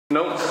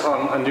Note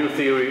on a new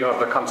theory of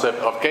the concept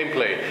of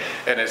gameplay,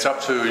 and it's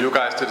up to you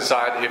guys to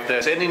decide if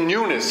there's any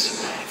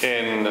newness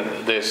in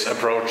this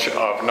approach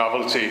of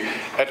novelty.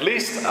 At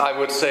least I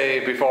would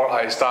say before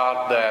I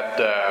start that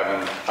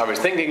I was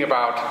thinking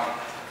about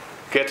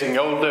getting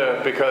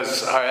older,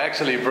 because I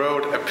actually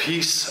wrote a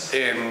piece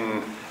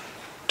in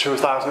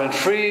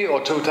 2003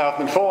 or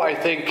 2004, I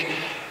think,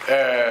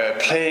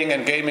 playing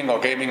and gaming, or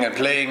gaming and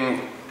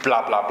playing,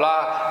 blah blah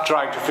blah,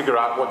 trying to figure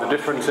out what the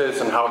difference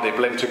is and how they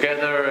blend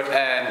together,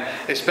 and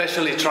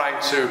especially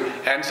trying to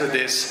answer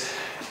this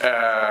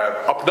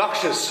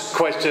obnoxious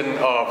question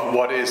of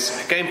what is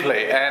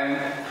gameplay. And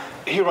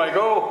here I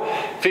go,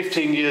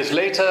 15 years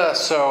later,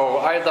 so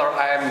either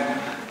I'm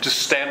just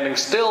standing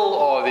still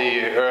or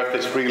the earth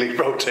is really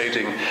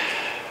rotating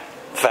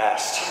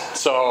fast.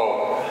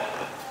 So,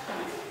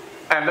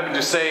 and let me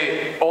just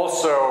say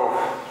also,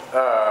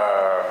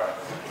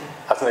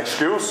 as an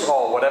excuse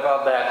or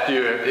whatever, that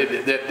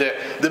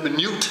the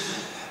minute,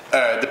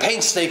 the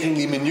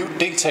painstakingly minute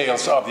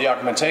details of the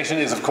argumentation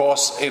is of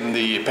course in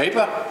the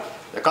paper,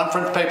 the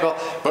conference paper,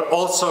 but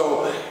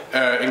also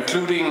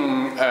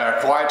including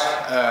quite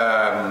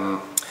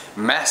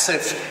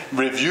massive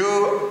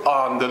review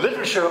on the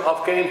literature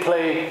of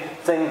gameplay.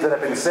 Things that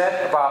have been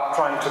said about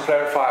trying to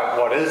clarify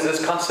what is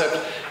this concept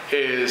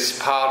is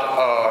part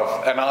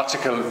of an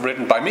article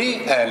written by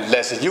me and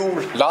Lasse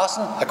Juhl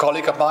Larsen, a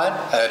colleague of mine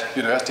at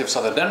University of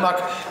Southern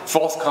Denmark,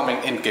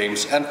 forthcoming in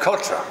Games and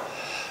Culture.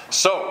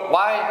 So,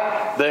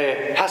 why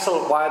the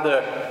hassle, why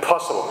the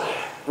puzzle?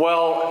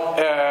 Well,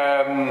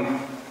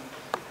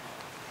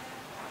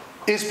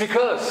 it's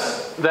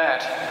because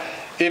that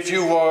if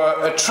you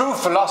were a true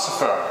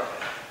philosopher,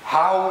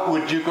 how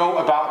would you go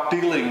about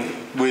dealing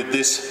with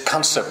this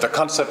concept, the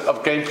concept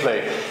of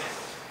gameplay?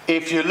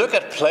 If you look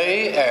at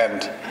play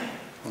and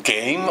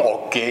game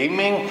or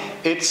gaming,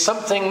 it's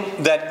something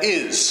that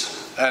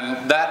is,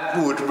 and that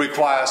would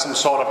require some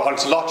sort of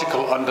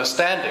ontological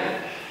understanding,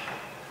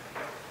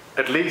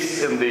 at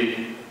least in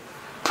the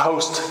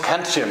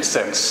post-Kantian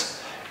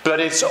sense. But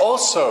it's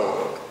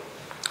also,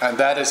 and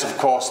that is of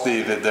course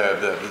the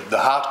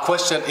hard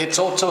question, it's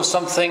also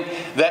something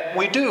that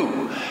we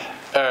do,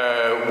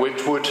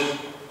 which would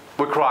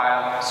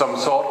require some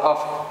sort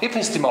of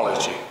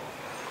epistemology.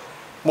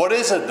 What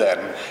is it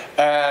then?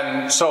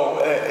 And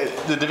so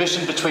the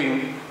division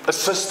between a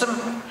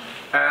system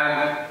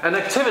and an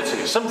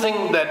activity,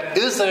 something that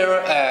is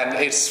there and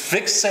it's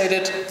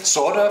fixated,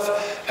 sort of,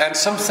 and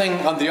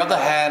something on the other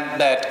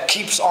hand that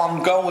keeps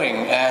on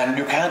going and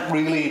you can't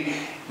really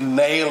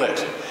nail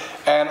it.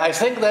 And I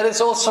think that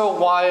is also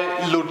why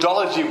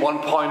ludology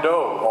 1.0,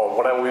 or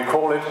whatever we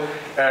call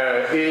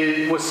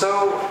it was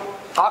so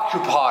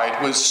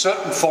occupied with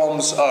certain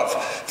forms of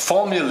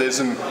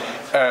formalism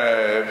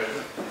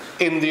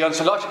in the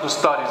ontological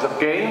studies of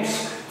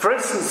games. For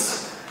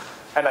instance,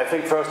 and I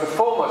think first and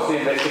foremost, the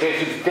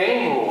investigation of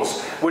game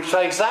rules, which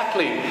are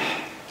exactly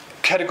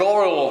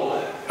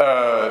categorical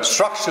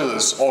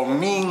structures or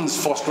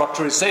means for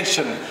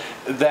structurization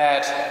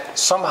that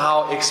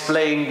somehow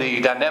explain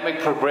the dynamic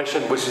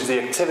progression, which is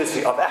the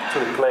activity of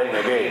actually playing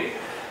a game.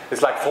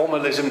 It's like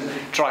formalism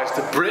tries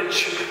to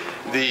bridge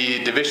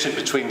the division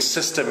between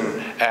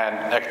system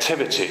and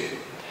activity.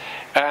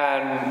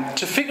 And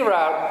to figure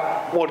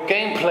out what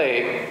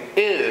gameplay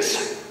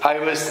is, I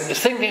was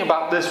thinking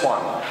about this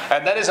one.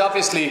 And that is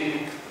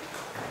obviously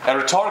a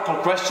rhetorical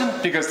question,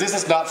 because this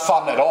is not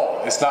fun at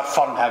all. It's not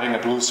fun having a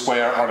blue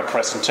square on a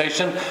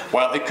presentation.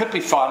 Well, it could be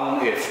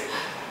fun if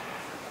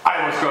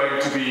I was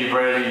going to be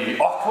very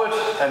awkward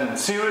and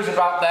serious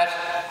about that.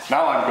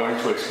 Now I'm going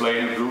to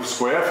explain a blue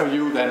square for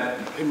you,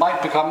 then it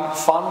might become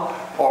fun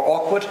or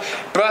awkward.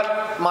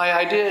 But my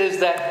idea is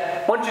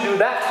that once you do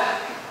that,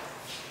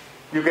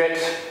 you get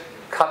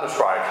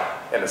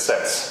Counter-Strike in a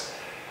sense.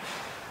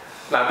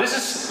 Now this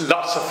is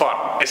lots of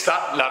fun. It's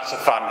not lots of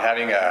fun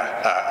having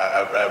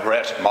a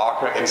red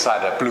marker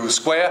inside a blue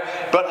square,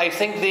 but I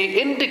think the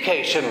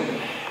indication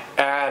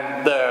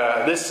and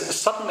this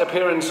sudden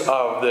appearance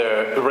of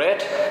the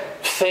red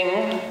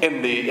thing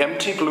in the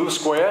empty blue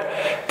square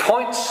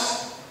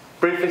points,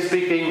 briefly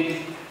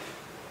speaking,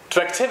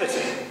 to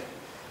activity.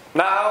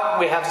 Now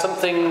we have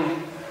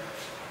something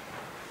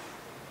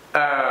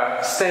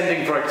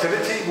standing for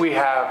activity. We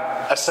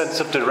have a sense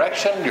of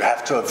direction. You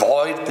have to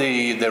avoid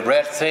the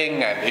red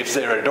thing, and if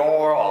there's a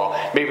door or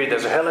maybe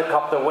there's a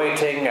helicopter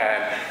waiting,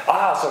 and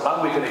so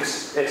now we can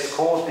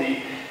escort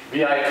the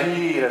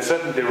VIP in a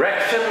certain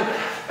direction.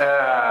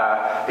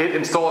 It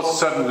installs a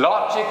certain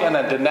logic and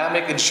a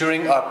dynamic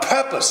ensuring a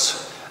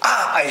purpose.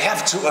 I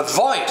have to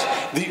avoid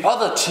the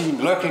other team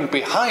lurking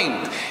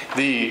behind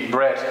the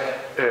red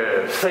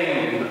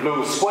thing in the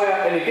blue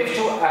square, and it gives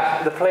you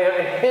the player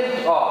a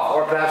hint of,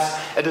 or perhaps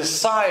a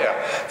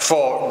desire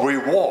for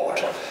reward.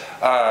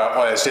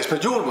 Or as Jesper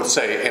Juhl would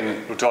say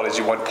in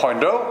Ludology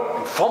 1.0,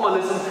 in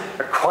formalism,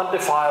 a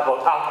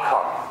quantifiable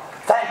outcome.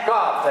 Thank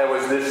God there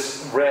was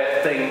this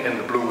red thing in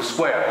the blue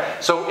square.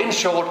 So in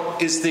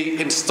short, is the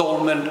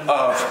installment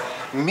of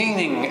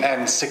meaning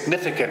and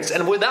significance.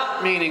 And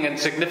without meaning and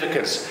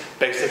significance,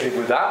 basically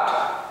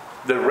without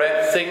the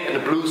red thing in the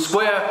blue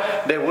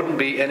square, there wouldn't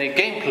be any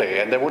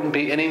gameplay, and there wouldn't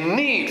be any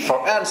need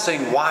for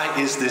answering why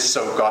is this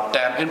so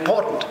goddamn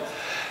important.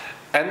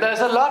 And there's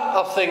a lot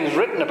of things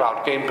written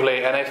about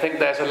gameplay, and I think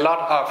there's a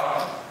lot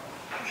of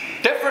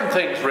different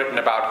things written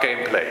about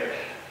gameplay.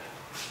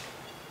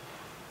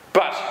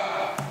 But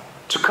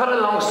to cut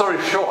a long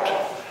story short,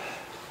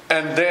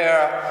 and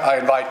there I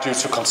invite you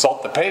to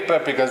consult the paper,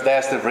 because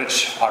there's the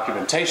rich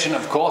argumentation,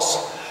 of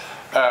course.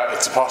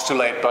 It's a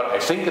postulate, but I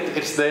think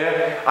it's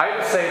there. I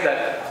would say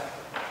that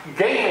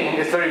gaming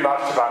is very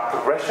much about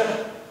progression,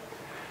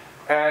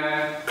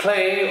 and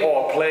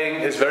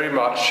playing is very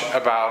much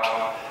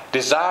about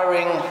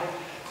desiring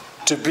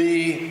to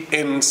be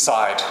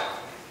inside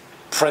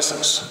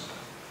presence,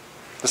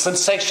 the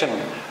sensation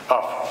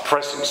of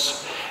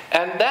presence.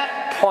 And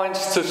that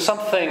points to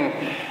something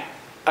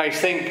I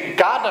think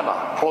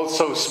Gadamer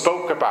also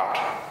spoke about,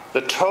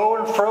 the to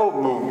and fro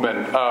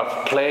movement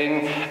of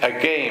playing a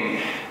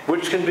game,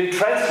 which can be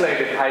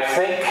translated, I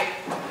think,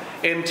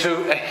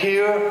 into a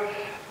here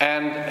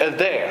and a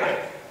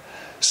there.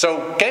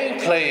 So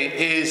gameplay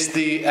is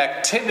the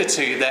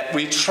activity that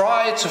we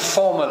try to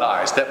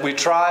formalize, that we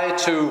try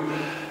to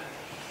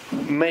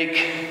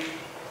make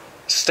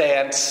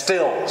stand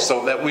still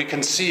so that we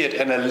can see it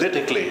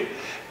analytically.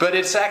 But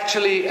it's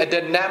actually a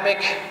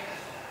dynamic,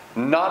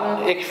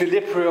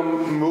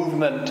 non-equilibrium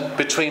movement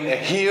between a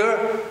here,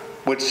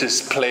 which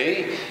is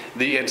play,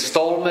 the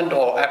installment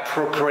or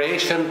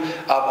appropriation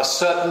of a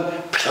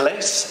certain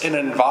place in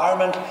an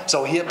environment.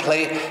 So here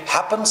play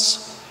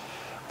happens.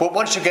 But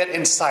once you get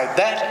inside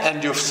that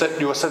and you're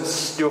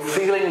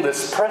feeling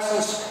this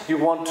presence, you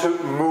want to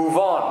move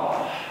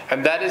on.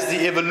 And that is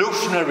the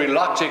evolutionary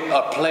logic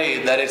of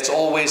play, that it's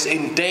always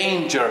in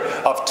danger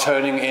of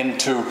turning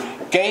into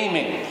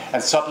gaming.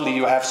 And suddenly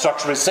you have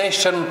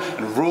structurization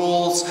and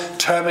rules,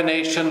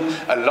 termination,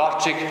 a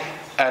logic,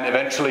 and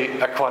eventually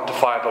a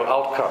quantifiable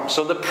outcome.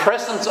 So the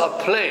presence of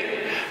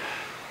play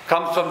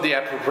comes from the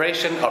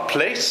appropriation of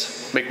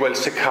place. Miguel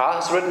Secar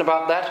has written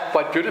about that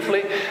quite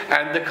beautifully.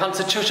 And the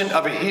constitution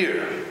of a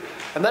here.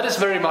 And that is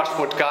very much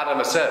what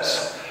Gadamer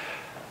says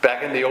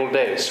back in the old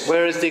days.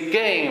 Whereas the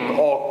game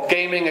or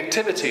gaming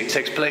activity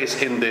takes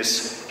place in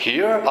this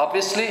here,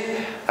 obviously,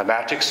 a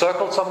magic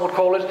circle, some would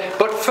call it.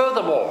 But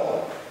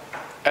furthermore,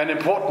 and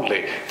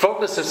importantly,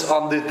 focuses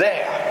on the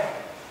there.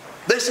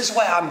 This is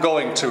where I'm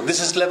going to.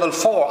 This is level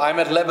 4. I'm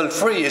at level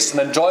 3. It's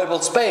an enjoyable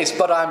space,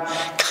 but I'm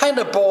kind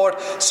of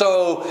bored.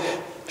 So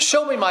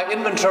show me my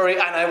inventory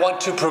and I want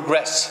to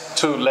progress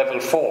to level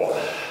 4.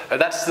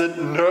 And that's the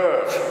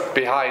nerve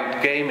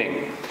behind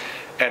gaming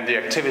and the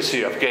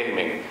activity of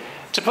gaming.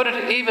 To put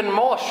it even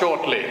more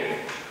shortly,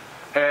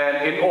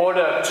 and in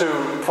order to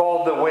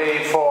pave the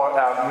way for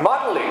a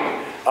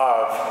modeling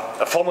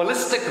of, a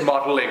formalistic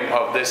modeling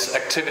of this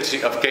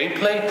activity of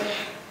gameplay,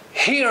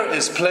 here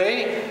is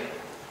play,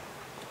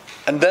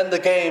 and then the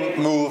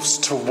game moves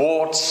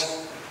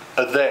towards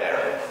a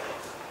there.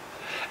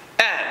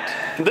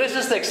 And this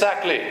is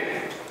exactly,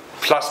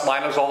 plus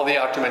minus all the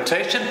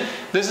argumentation,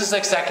 this is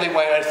exactly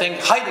where I think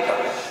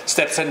Heidegger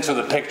steps into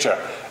the picture.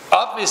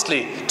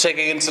 Obviously,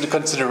 taking into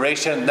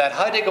consideration that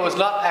Heidegger was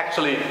not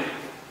actually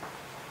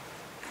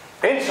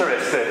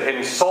interested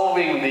in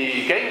solving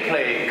the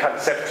gameplay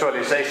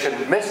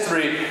conceptualization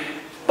mystery.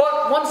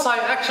 But once I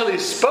actually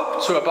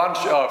spoke to a bunch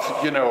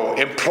of,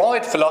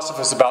 employed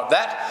philosophers about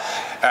that,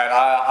 and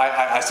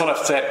I sort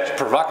of said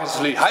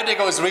provocatively,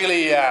 Heidegger was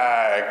really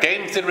a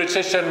game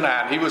theoretician,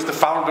 and he was the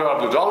founder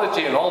of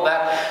ludology and all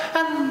that.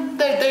 And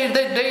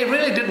they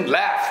really didn't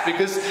laugh,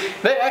 because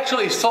they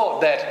actually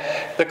thought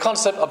that the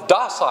concept of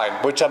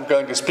Dasein, which I'm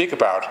going to speak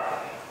about,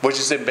 which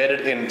is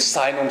embedded in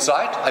Sein und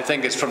Zeit, I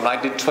think it's from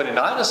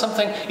 1929 or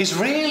something, is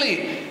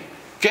really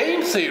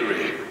game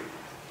theory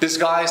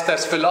disguised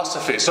as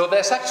philosophy. So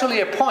there's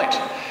actually a point.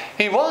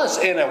 He was,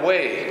 in a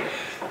way,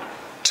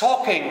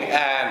 talking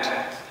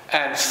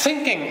and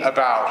thinking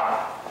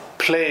about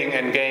playing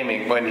and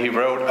gaming when he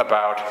wrote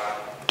about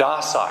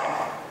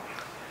Dasein.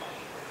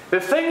 The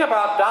thing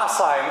about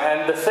Dasein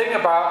and the thing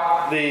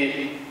about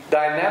the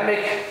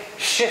dynamic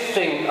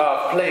shifting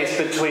of place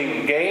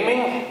between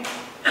gaming,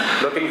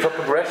 looking for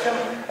progression,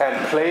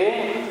 and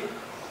playing,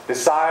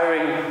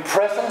 desiring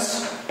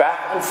presence,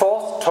 back and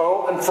forth,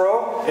 to and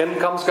fro, in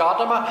comes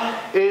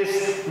Gadamer,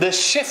 is the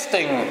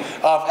shifting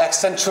of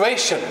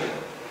accentuation,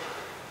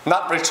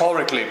 not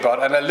rhetorically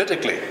but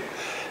analytically,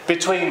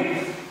 between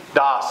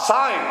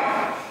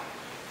Dasein,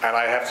 and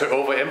I have to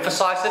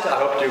overemphasize it, I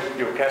hope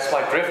you catch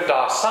my drift,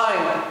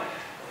 Dasein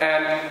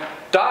and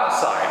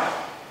Dasein.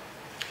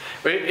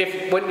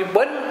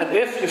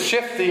 If you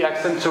shift the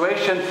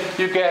accentuation,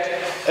 you get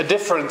a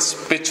difference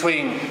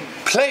between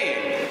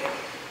playing,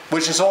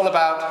 which is all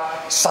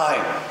about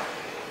sign,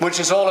 which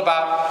is all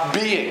about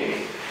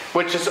being,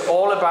 which is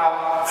all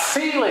about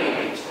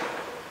feeling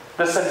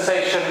the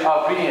sensation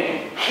of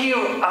being. Here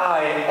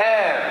I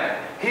am.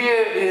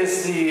 Here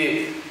is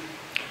the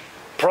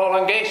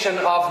prolongation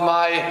of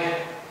my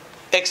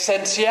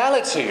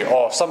essentiality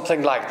or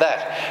something like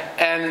that.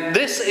 And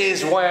this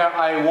is where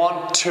I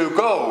want to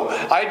go.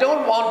 I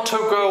don't want to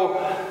go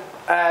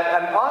at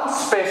an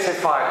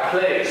unspecified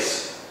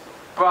place,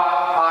 but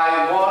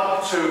I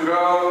want to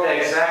go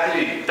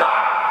exactly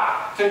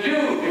da to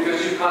you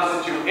because you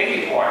constitute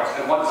 80 points,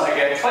 and once I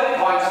get 20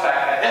 points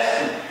back at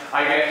Essen,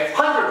 I get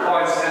 100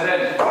 points, and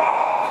then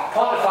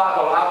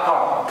quantifiable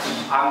outcome,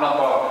 I'm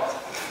number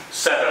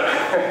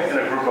 7 in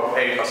a group of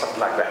 8 or something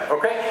like that.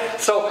 Okay?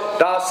 So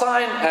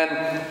Dasein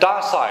and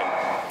Dasein.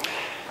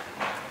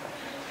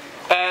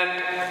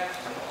 And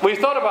we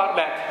thought about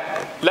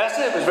that.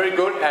 Lasse was very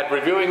good at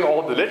reviewing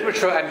all the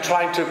literature and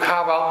trying to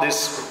carve out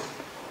this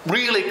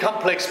really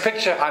complex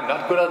picture. I'm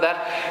not good at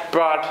that,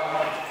 but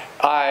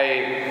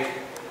I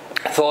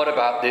thought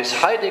about this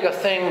Heidegger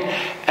thing,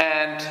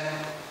 and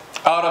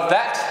out of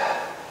that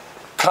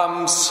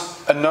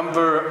comes a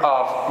number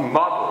of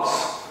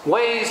models,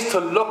 ways to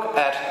look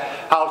at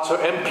how to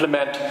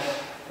implement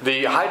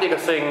the Heidegger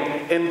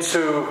thing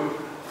into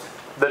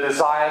the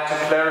desire to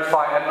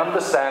clarify and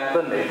understand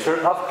the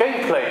nature of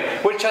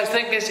gameplay, which I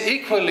think is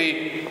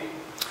equally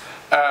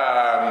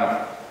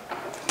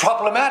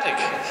problematic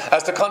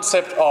as the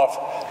concept of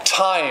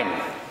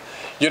time.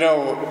 You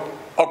know,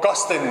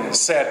 Augustine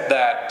said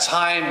that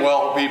time,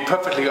 well, we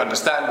perfectly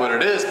understand what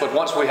it is, but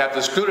once we have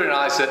to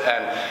scrutinize it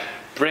and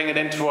bring it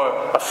into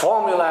a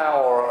formula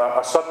or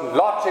a certain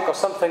logic or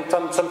something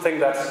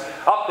that's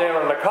up there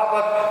on the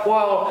cupboard,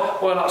 well,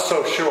 we're not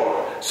so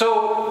sure.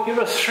 So,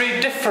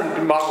 3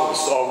 different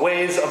models or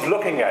ways of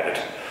looking at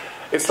it.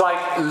 It's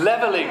like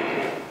leveling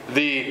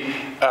the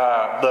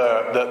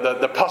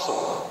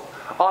puzzle.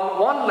 On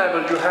one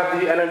level, you have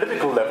the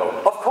analytical level.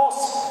 Of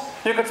course,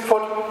 you could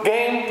put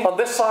game on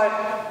this side,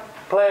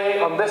 play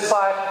on this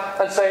side,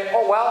 and say,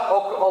 oh well,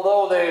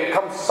 although they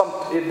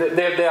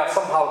are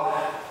somehow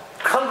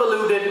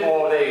convoluted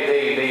or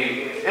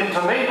they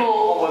intermingle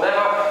or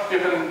whatever, you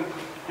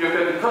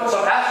can put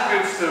some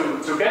attributes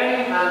to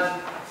game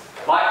and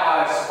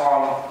likewise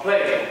on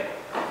play.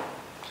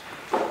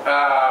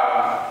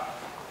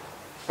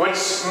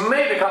 Which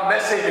may become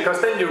messy because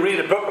then you read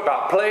a book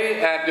about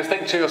play and you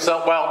think to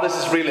yourself, well, this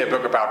is really a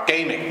book about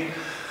gaming.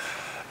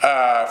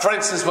 For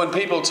instance, when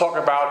people talk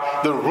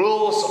about the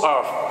rules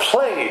of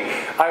play,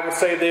 I would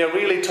say they are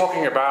really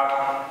talking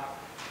about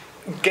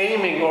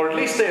gaming, or at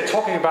least they're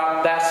talking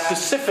about that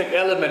specific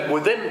element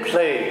within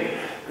play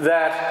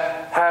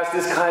that has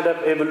this kind of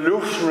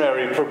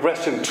evolutionary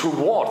progression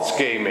towards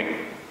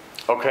gaming.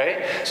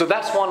 Okay? So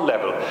that's one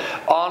level.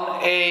 On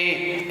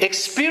a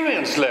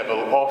experience level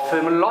or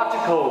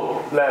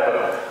phenomenological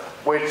level,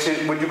 which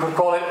you could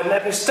call it an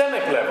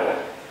epistemic level,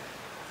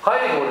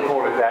 Heidegger would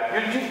call it that.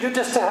 You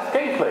just have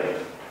gameplay.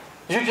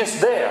 You're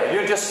just there.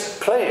 You're just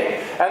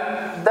playing.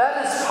 And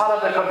that is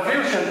part of the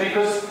confusion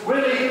because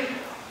really,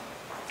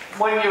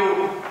 when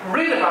you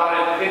read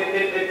about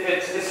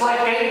it's like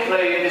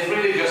gameplay is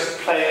really just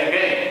playing a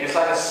game. It's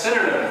like a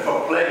synonym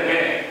for playing a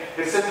game.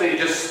 It's simply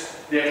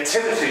just the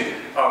activity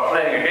of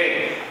playing a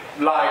game.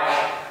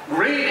 Like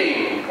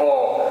reading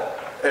or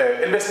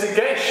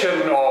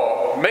investigation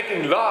or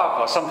making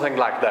love or something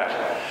like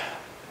that.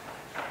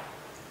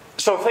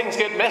 So things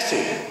get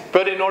messy.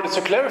 But in order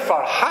to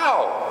clarify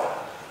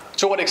how,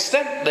 to what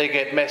extent they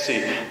get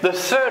messy, the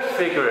third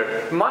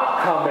figure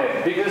might come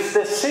in, because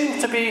there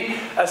seems to be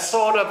a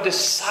sort of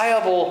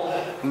desirable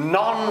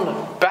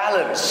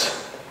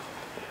non-balance,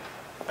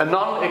 a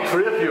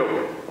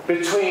non-equilibrium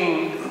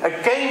between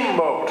a game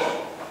mode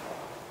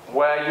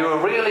where you're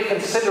really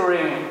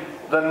considering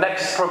the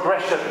next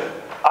progression.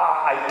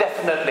 I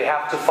definitely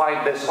have to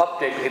find this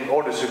object in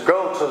order to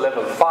go to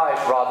level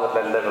 5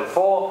 rather than level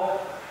 4.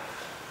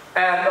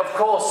 And of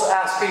course,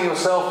 asking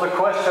yourself the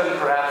question,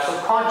 perhaps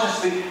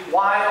subconsciously,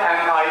 why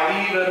am I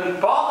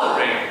even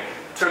bothering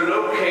to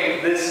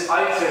locate this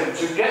item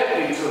to get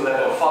me to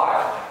level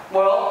 5?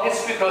 Well,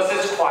 it's because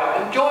it's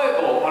quite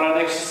enjoyable on an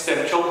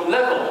existential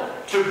level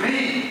to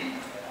be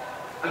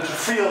and to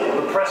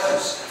feel the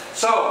presence.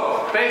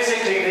 So,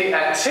 basically, the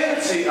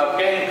activity of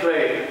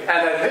gameplay,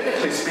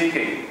 analytically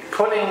speaking,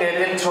 putting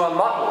it into a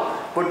model,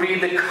 would be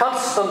the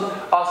constant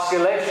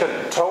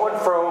oscillation to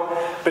and fro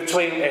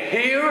between a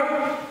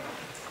here,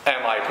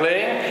 am I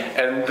playing,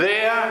 and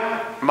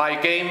there, my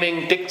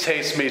gaming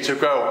dictates me to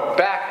go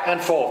back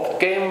and forth,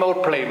 game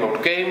mode, play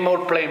mode, game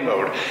mode, play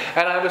mode.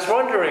 And I was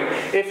wondering,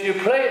 if you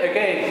play a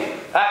game,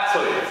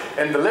 actually,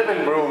 in the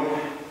living room,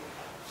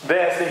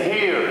 there's the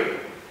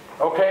here.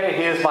 Okay,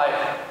 here's my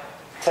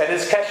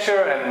tennis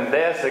catcher, and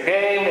there's the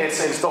game.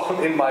 It's installed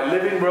in my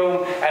living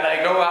room, and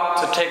I go out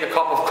to take a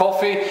cup of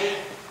coffee.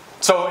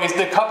 So is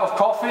the cup of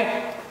coffee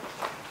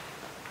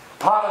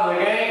part of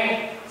the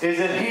game? Is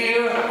it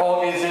here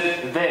or is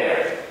it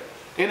there?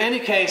 In any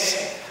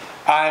case,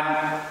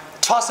 I'm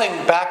tossing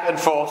back and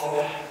forth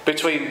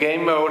between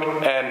game mode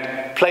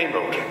and play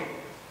mode.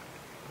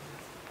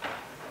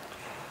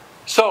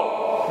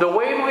 So, the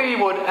way we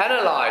would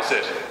analyze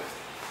it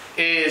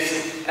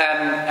is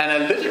an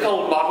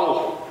analytical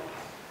model,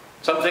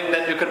 something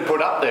that you can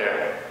put up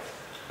there.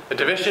 A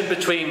division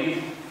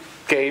between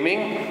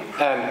gaming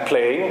and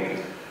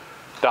playing,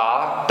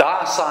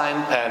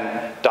 Dasein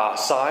and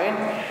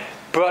Dasein.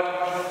 But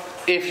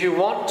if you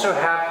want to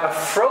have a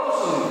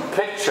frozen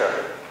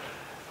picture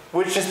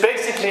which is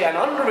basically an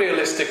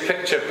unrealistic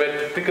picture,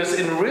 but because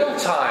in real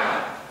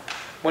time,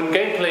 when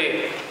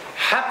gameplay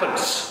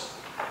happens,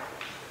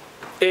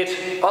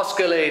 it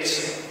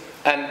oscillates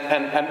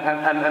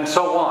and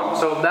so on.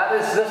 So that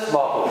is this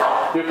model.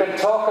 You can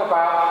talk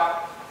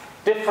about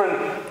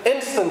different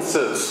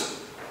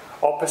instances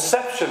or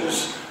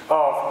perceptions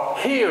of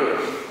here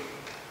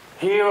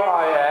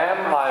I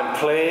am, I'm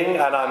playing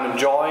and I'm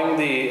enjoying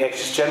the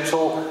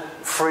existential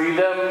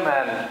freedom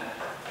and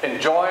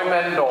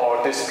enjoyment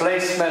or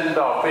displacement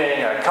of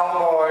being a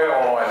cowboy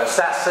or an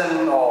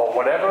assassin or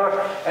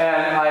whatever,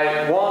 and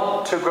I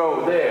want to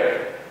go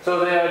there.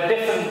 So there are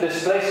different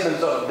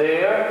displacements of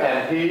there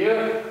and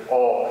here,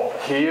 or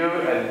here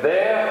and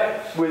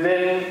there,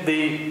 within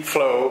the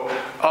flow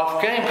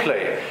of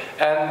gameplay.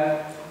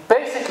 And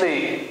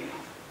basically,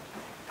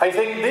 I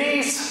think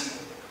these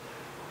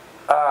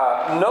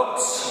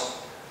notes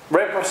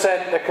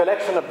represent a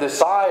collection of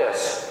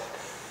desires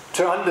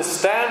to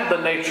understand the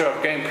nature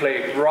of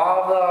gameplay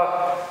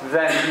rather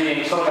than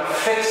being sort of a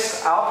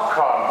fixed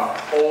outcome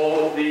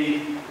or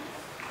the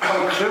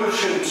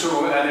conclusion to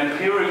an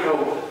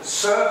empirical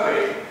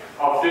survey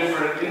of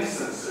different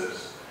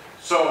instances.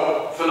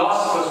 So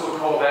philosophers would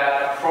call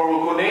that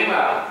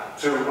progonema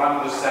to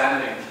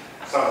understanding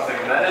something.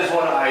 That is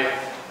what I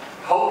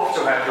hope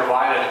to have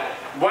provided.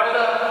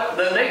 Whether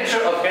the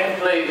nature of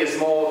gameplay is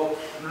more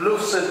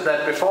lucid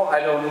than before,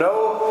 I don't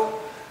know.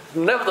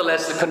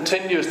 Nevertheless, it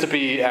continues to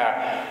be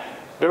a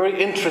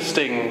very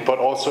interesting but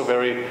also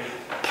very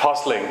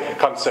puzzling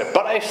concept.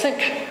 But I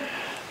think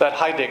that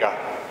Heidegger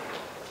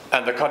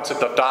and the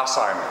concept of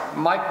Dasein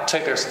might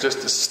take us just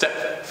a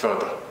step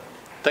further.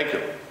 Thank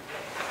you.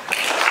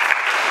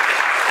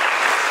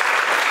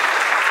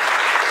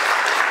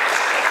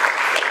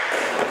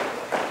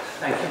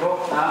 Thank you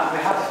both. We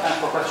have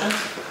time for questions.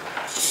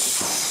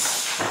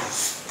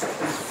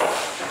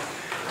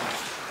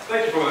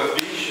 Thank you for the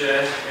speech.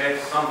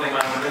 It's something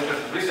I'm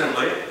interested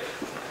recently.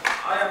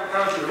 I am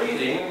currently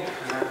reading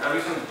a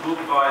recent book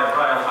by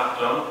Brian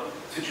Hatton,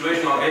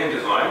 Situational Game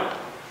Design.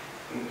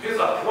 His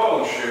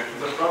approach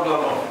to the problem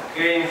of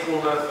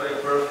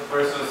gamefulness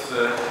versus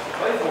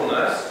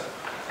playfulness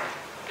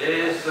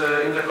is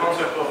in the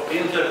concept of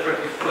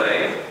interpretive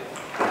play.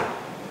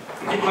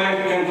 He claims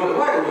we can do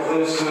away with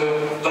this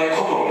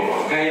dichotomy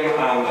of game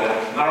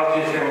and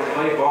narrative game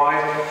play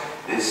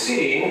by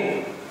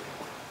seeing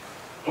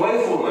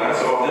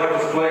playfulness, or the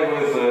act of play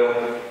with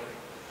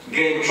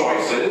game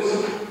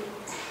choices,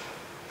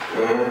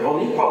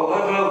 on equal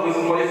level with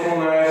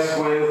playfulness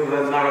with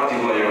the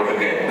narrative layer of the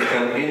game. We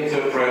can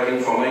interpret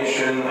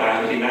information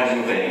and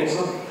imagine things.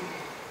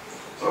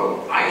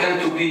 So I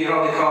tend to be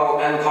radical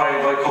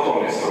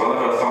anti-dichotomist.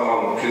 Whenever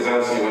someone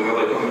presents me with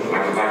a dichotomy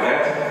like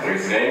that, there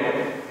is game,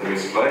 there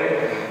is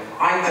play,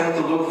 I tend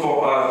to look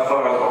for a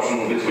third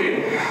option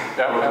between,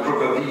 to prove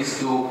that these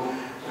two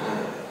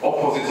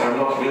opposites are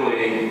not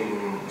really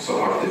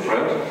so much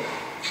different.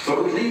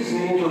 So it leads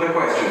me into the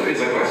question.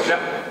 It's a question.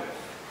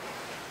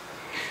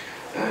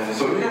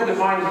 So we have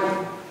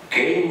defined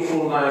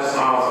gamefulness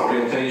as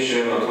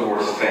orientation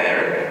towards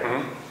there,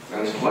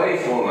 and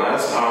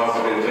playfulness as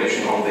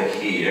orientation on the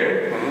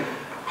here.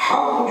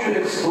 How would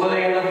you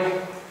explain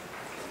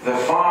the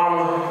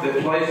fun,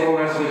 the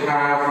playfulness we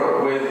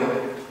have with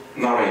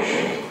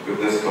narration,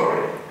 with the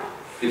story?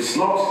 It's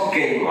not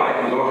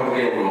game-like, we don't have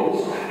game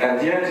rules,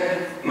 and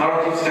yet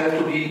narratives tend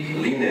to be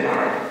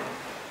linear.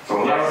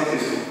 So narrative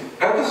is,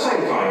 at the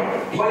same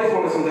time,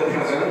 playfulness in the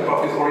present,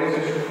 but is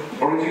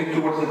oriented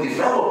towards the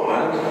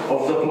development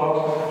of the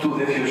plot to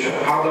the future.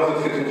 How does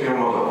it fit into your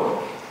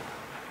model?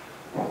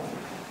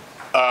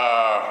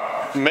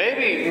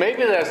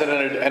 Maybe there's an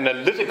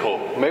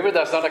analytical, maybe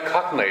there's not a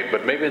cognate,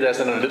 but maybe there's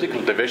an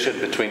analytical division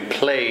between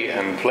play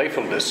and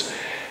playfulness.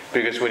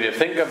 Because when you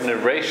think of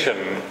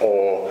narration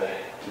or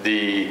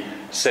the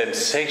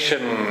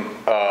sensation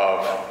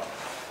of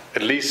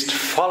at least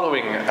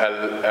following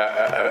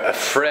a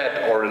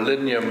thread or a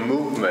linear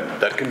movement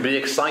that can be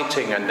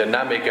exciting and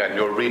dynamic, and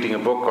you're reading a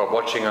book or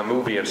watching a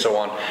movie and so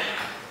on,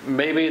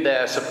 maybe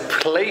there's a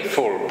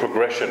playful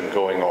progression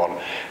going on.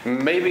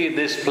 Maybe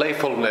this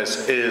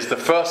playfulness is the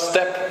first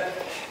step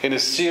in a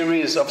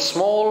series of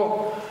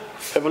small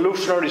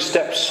evolutionary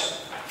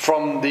steps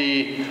from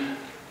the,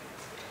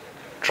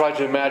 try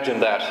to imagine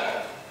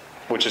that,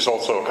 which is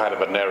also kind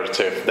of a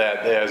narrative,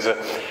 that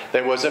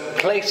there was a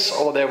place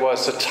or there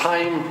was a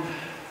time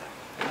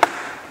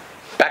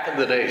back in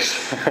the days,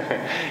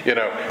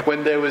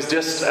 when there was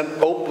just an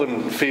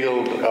open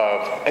field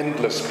of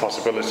endless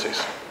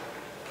possibilities.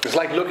 It's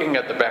like looking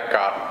at the back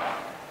garden.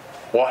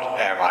 What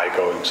am I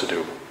going to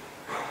do?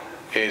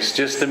 It's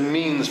just a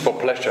means for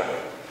pleasure.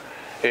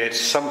 It's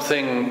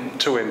something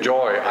to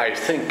enjoy, I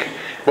think.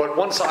 But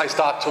once I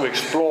start to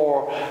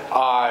explore,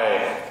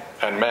 I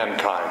and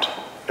mankind,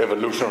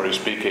 evolutionarily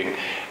speaking,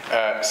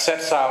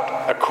 sets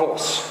out a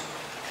course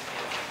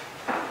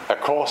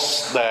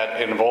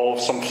that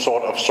involves some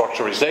sort of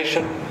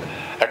structurization,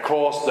 a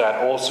course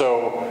that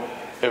also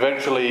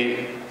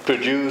eventually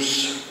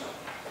produce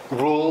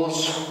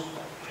rules,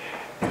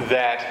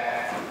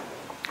 that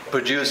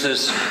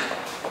produces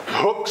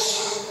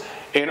hooks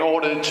in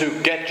order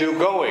to get you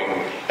going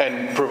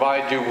and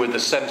provide you with a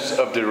sense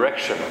of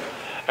direction.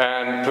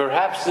 And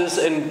perhaps this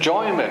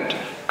enjoyment,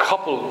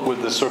 coupled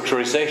with the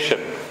structurization,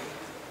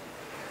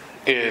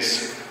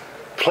 is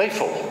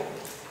playful.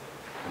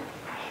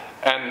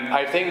 And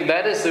I think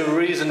that is the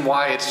reason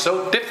why it's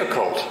so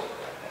difficult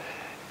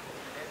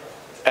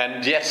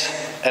and yet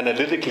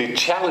analytically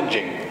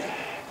challenging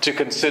to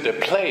consider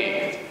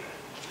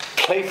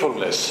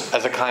playfulness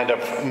as a kind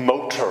of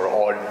motor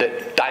or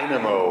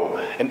dynamo,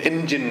 an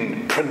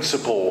engine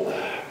principle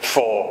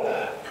for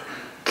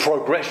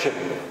progression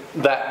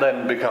that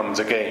then becomes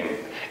a game.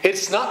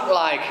 It's not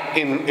like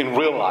in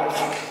real life,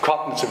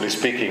 cognitively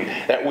speaking,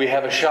 that we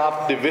have a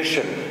sharp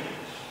division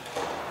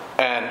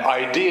and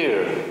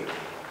idea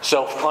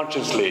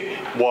self-consciously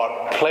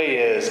what play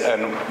is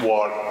and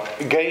what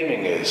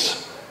gaming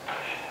is.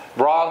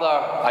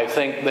 Rather, I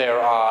think there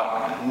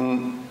are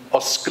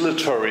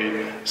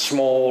oscillatory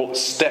small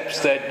steps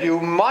that you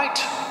might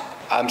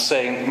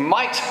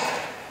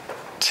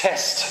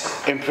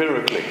test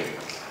empirically.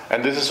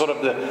 And this is sort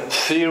of the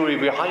theory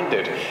behind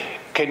it.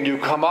 Can you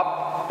come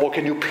up, or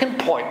can you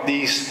pinpoint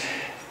these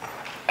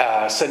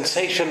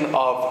sensation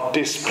of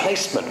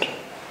displacement?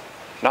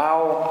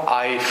 Now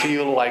I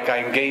feel like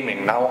I'm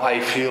gaming. Now I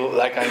feel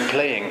like I'm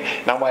playing.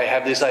 Now I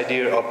have this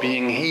idea of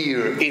being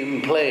here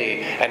in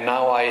play. And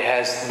now I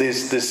have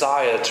this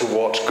desire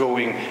towards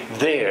going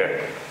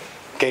there,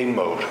 game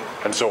mode,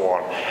 and so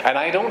on. And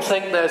I don't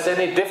think there's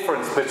any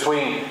difference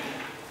between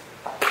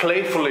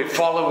playfully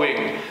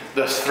following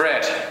the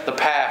thread, the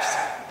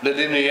path, the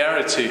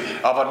linearity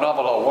of a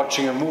novel or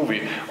watching a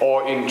movie,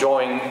 or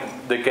enjoying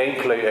the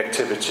gameplay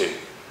activity.